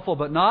are lawful,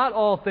 but not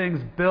all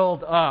things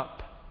build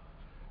up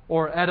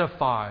or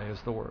edify is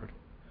the word.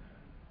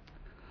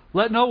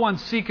 Let no one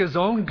seek his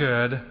own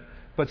good,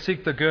 but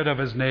seek the good of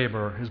his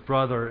neighbor, his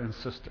brother and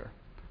sister.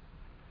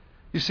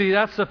 You see,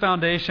 that's the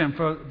foundation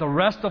for the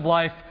rest of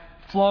life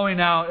flowing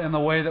out in the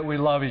way that we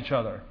love each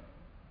other.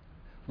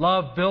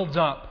 Love builds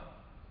up.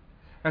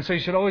 And so you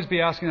should always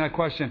be asking that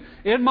question.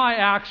 In my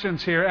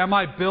actions here, am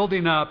I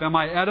building up? Am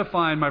I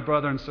edifying my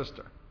brother and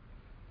sister?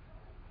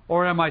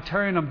 Or am I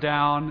tearing them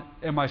down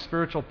in my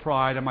spiritual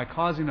pride? Am I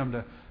causing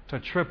them to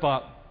trip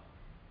up?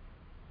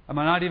 Am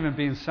I not even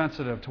being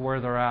sensitive to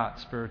where they're at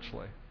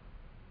spiritually?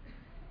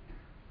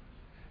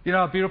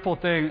 A beautiful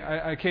thing,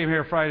 I came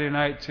here Friday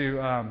night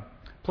to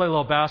play a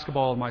little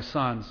basketball with my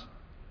sons.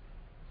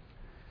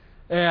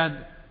 And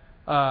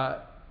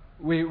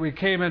we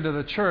came into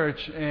the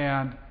church,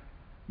 and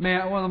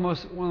man, one of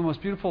the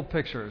most beautiful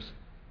pictures.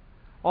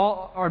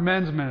 All our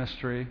men's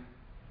ministry,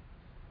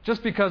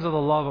 just because of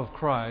the love of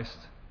Christ,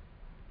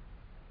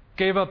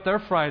 gave up their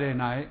Friday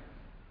night,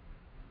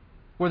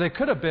 where they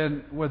could have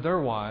been with their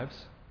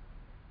wives,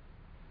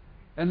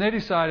 and they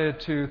decided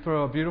to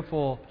throw a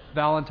beautiful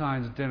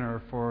Valentine's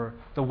dinner for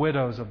the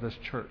widows of this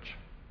church,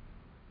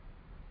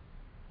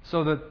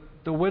 so that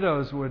the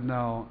widows would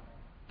know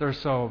they're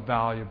so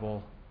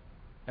valuable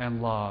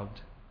and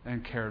loved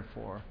and cared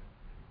for.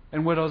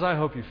 And widows, I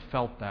hope you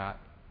felt that,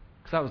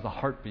 because that was the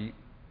heartbeat.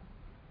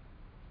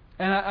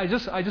 And I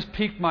just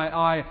peeked my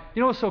eye.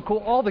 You know what's so cool?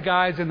 All the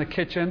guys in the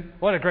kitchen.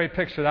 What a great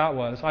picture that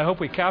was. I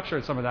hope we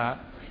captured some of that.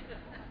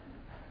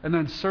 And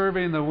then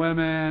serving the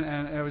women,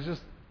 and it was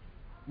just,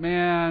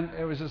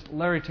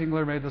 Larry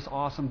Tingler made this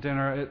awesome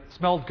dinner. It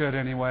smelled good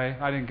anyway.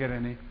 I didn't get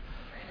any.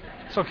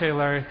 It's okay,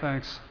 Larry.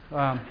 Thanks.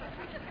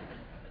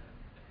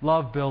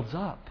 Love builds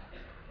up.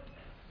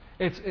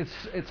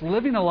 It's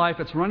living a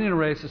life. It's running a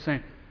race. It's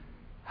saying,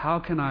 how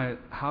can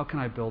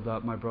I build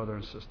up my brother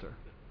and sister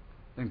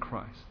in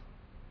Christ?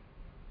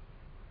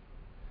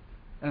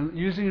 And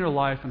using your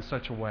life in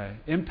such a way,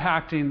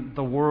 impacting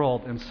the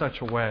world in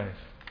such a way.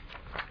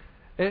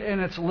 And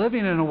it's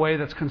living in a way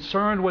that's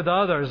concerned with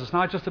others. It's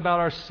not just about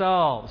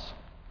ourselves.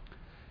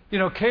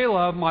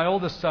 Caleb, my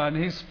oldest son,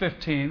 he's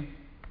 15.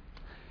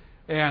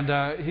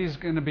 And he's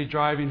going to be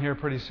driving here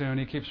pretty soon.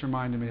 He keeps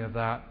reminding me of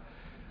that.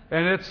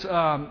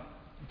 And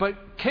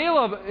but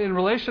Caleb, in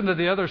relation to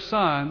the other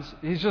sons,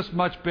 he's just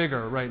much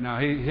bigger right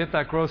now. He hit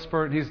that growth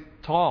spurt, and he's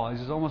tall.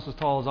 He's almost as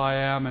tall as I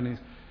am, and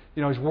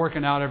he's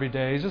working out every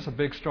day. He's just a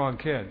big, strong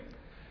kid.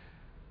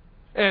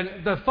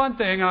 And the fun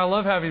thing, and I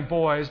love having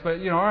boys,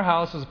 but our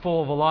house is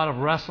full of a lot of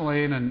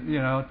wrestling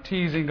and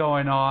teasing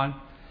going on.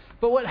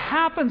 But what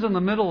happens in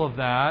the middle of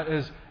that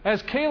is,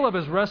 as Caleb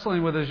is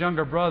wrestling with his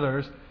younger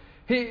brothers,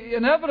 he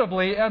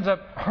inevitably ends up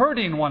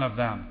hurting one of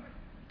them.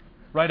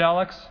 Right,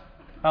 Alex?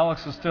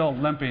 Alex is still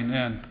limping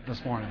in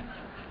this morning.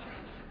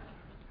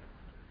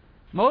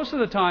 Most of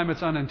the time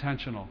it's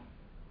unintentional.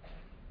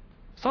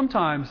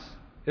 Sometimes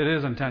it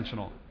is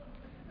intentional.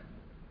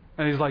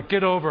 And he's like,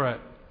 get over it.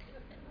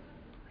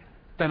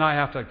 Then I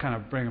have to kind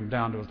of bring him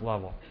down to his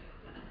level.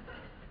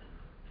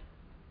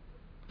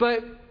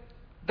 But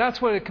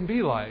that's what it can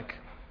be like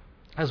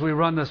as we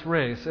run this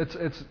race.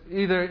 It's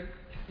either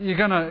you're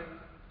going to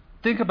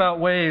think about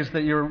ways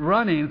that you're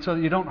running so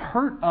that you don't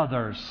hurt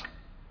others.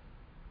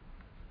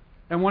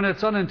 And when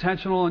it's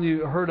unintentional and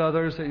you hurt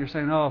others, that you're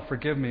saying, oh,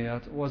 forgive me,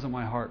 that wasn't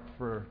my heart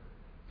for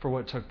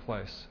what took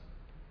place.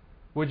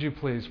 Would you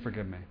please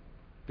forgive me?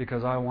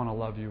 Because I want to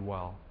love you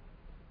well.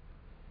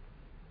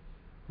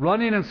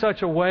 Running in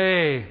such a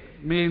way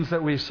means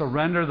that we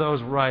surrender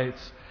those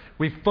rights.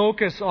 We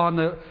focus on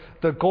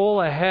the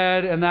goal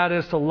ahead, and that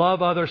is to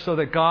love others so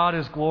that God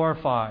is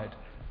glorified.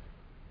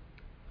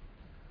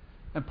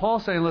 And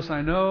Paul's saying, listen,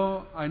 I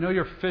know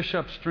you're fish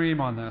upstream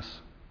on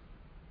this.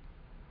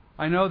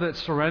 I know that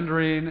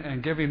surrendering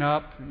and giving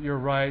up your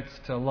rights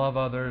to love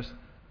others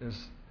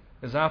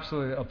is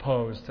absolutely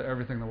opposed to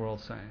everything the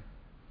world's saying.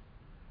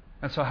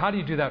 And so how do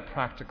you do that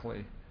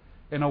practically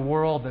in a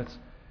world that's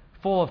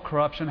full of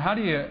corruption? How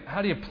do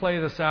you play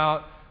this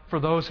out for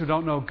those who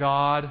don't know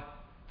God,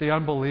 the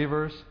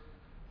unbelievers,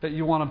 that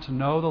you want them to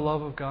know the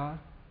love of God?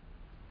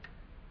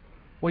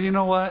 Well, you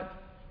know what?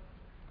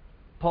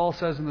 Paul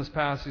says in this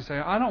passage, he's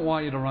saying, I don't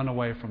want you to run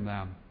away from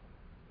them.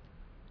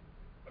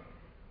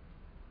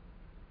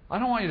 I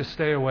don't want you to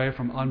stay away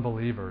from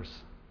unbelievers.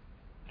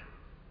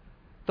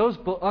 Those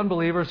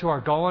unbelievers who are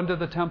going to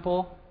the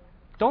temple,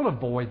 don't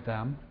avoid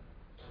them.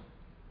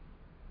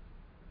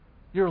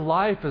 Your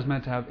life is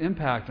meant to have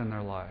impact in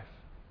their life.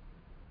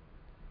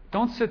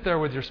 Don't sit there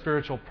with your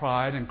spiritual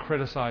pride and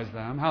criticize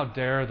them. How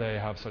dare they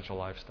have such a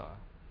lifestyle?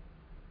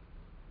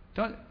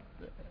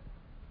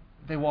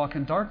 They walk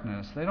in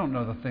darkness. They don't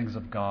know the things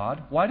of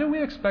God. Why do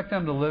we expect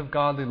them to live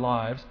godly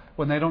lives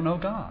when they don't know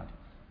God?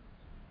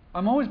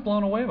 I'm always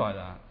blown away by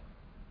that.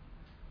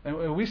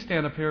 And we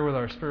stand up here with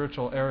our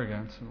spiritual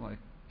arrogance and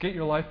get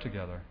your life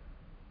together.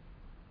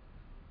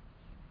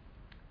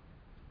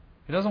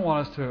 He doesn't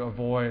want us to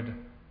avoid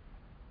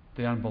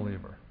the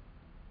unbeliever.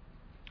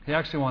 He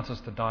actually wants us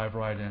to dive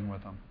right in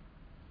with them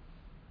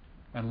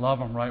and love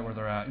them right where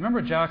they're at.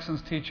 Remember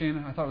Jackson's teaching?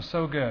 I thought it was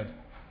so good.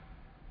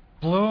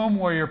 Bloom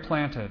where you're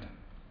planted.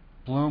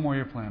 Bloom where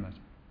you're planted.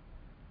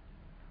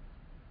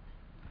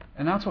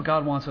 And that's what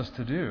God wants us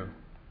to do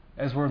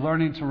as we're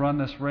learning to run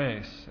this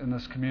race in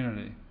this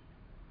community.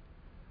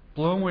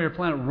 Bloom where you're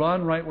planted.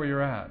 Run right where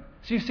you're at.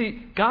 So you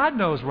see, God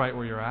knows right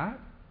where you're at.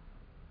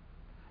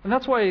 And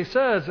that's why he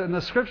says in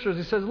the scriptures,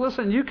 he says,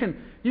 listen, you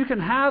can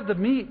have the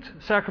meat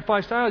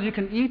sacrificed to idols. You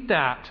can eat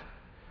that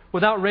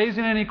without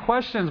raising any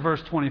questions,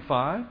 verse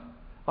 25,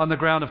 on the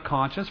ground of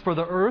conscience. For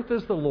the earth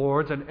is the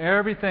Lord's and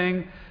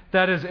everything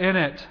that is in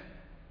it.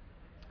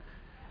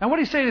 And what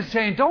he's saying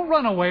is don't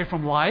run away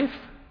from life.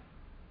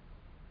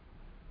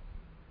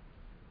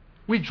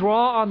 We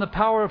draw on the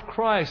power of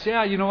Christ.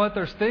 Yeah, you know what?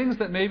 There's things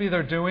that maybe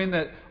they're doing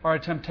that are a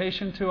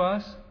temptation to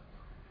us.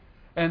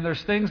 And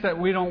there's things that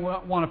we don't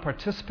want to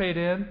participate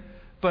in.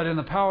 But in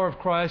the power of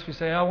Christ, we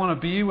say, I want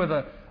to be with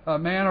a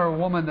man or a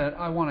woman that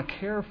I want to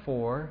care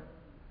for.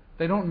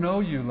 They don't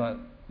know you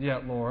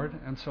yet, Lord.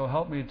 And so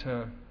help me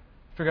to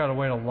figure out a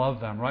way to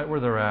love them right where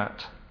they're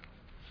at.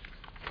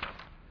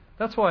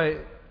 That's why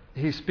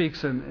he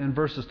speaks in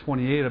verses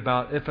 28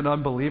 about if an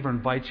unbeliever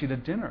invites you to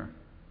dinner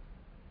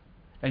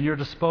and you're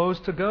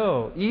disposed to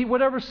go, eat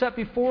whatever's set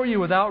before you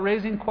without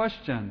raising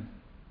question.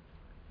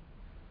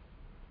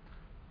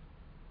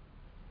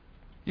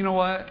 You know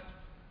what?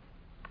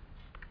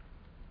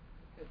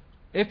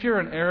 If you're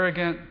an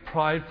arrogant,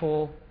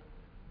 prideful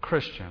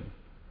Christian,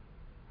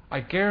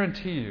 I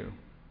guarantee you,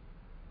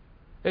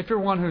 if you're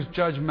one who's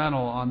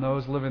judgmental on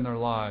those living their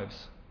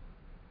lives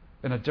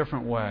in a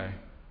different way,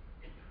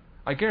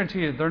 I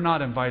guarantee you they're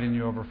not inviting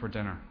you over for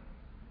dinner.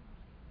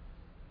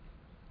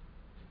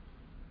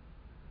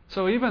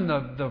 So even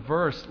the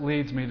verse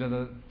leads me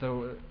to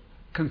the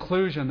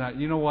conclusion that,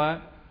 you know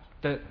what?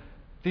 That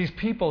these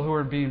people who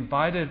are being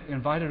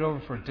invited over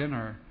for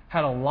dinner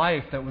had a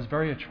life that was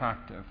very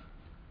attractive.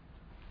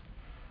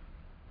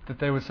 That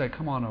they would say,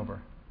 come on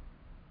over.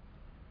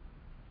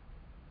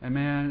 And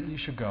man, you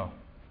should go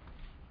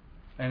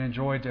and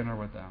enjoy dinner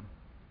with them.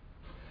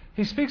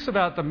 He speaks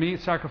about the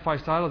meat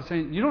sacrificed to idols,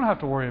 saying you don't have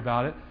to worry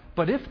about it,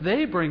 but if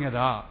they bring it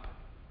up,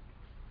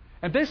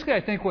 and basically I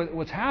think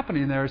what's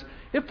happening there is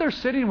if they're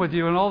sitting with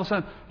you and all of a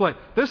sudden, look,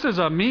 this is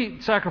a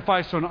meat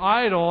sacrificed to an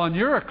idol and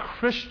you're a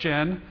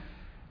Christian,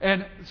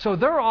 and so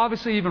they're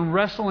obviously even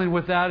wrestling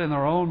with that in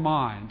their own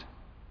mind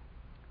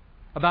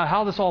about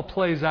how this all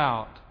plays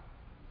out.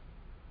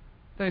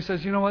 Then he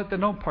says, you know what,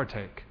 then don't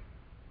partake.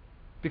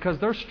 Because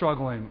they're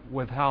struggling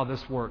with how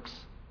this works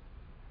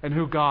and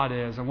who God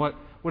is and what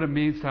it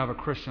means to have a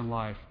Christian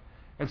life.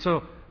 And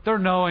so they're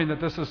knowing that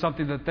this is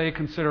something that they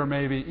consider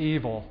maybe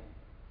evil.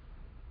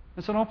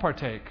 And so don't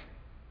partake.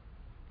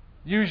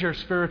 Use your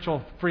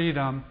spiritual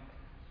freedom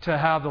to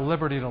have the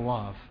liberty to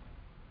love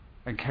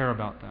and care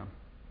about them.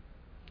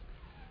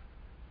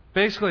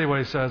 Basically what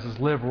he says is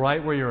live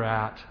right where you're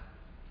at,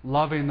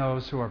 loving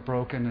those who are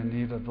broken and in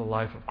need of the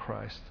life of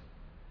Christ.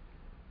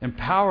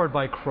 Empowered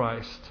by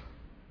Christ.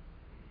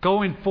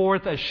 Going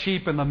forth as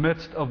sheep in the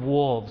midst of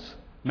wolves.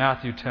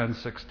 Matthew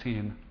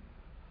 10:16.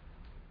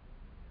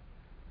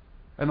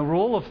 And the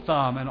rule of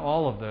thumb in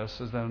all of this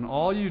is that in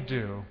all you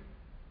do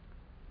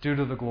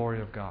to the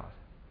glory of God.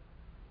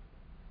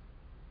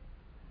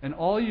 In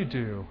all you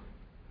do,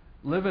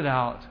 live it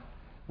out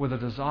with a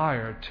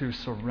desire to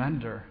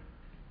surrender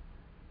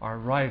our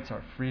rights,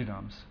 our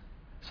freedoms,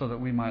 so that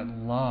we might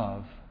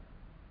love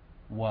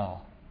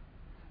well.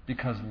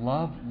 Because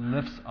love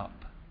lifts up.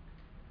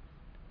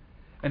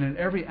 And in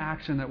every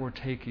action that we're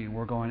taking,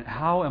 we're going,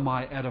 how am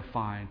I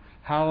edifying?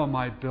 How am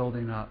I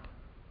building up?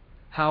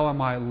 How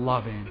am I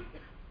loving?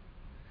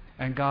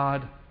 And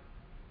God,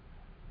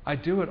 I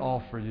do it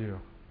all for you.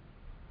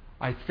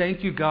 I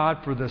thank you,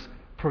 God, for this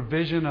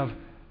provision of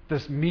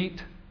this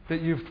meat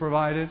that you've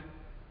provided.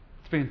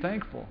 It's being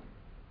thankful.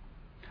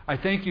 I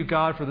thank you,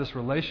 God, for this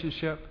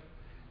relationship.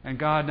 And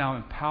God, now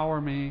empower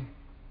me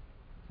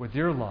with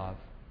your love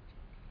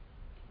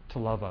to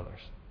love others.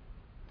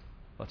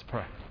 Let's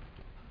pray.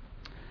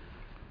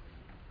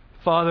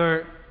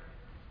 Father,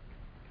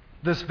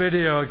 this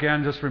video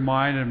again just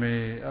reminded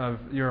me of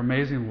your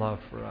amazing love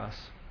for us.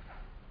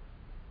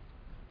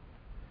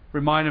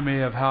 Reminded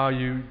me of how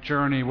you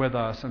journey with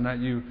us and that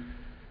you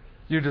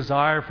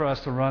desire for us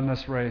to run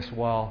this race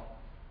well.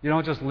 You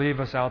don't just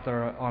leave us out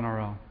there on our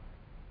own.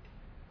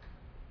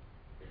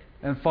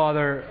 And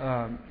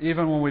Father,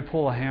 even when we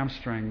pull a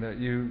hamstring, that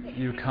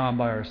you come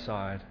by our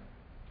side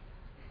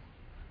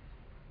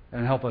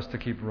and help us to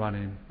keep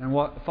running. And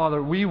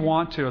Father, we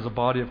want to, as a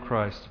body of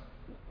Christ,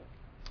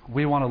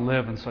 we want to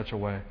live in such a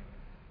way.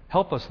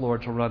 Help us,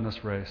 Lord, to run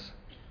this race.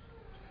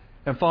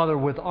 And Father,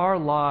 with our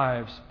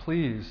lives,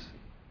 please,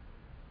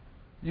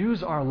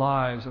 use our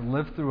lives and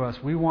live through us.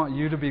 We want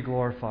you to be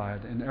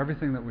glorified in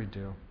everything that we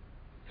do.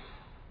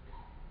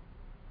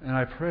 And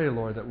I pray,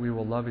 Lord, that we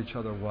will love each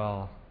other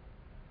well.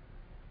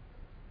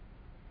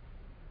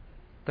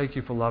 Thank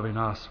you for loving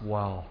us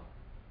well.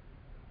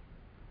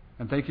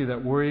 And thank you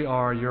that we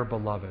are your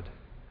beloved.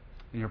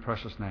 In your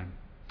precious name,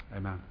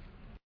 amen.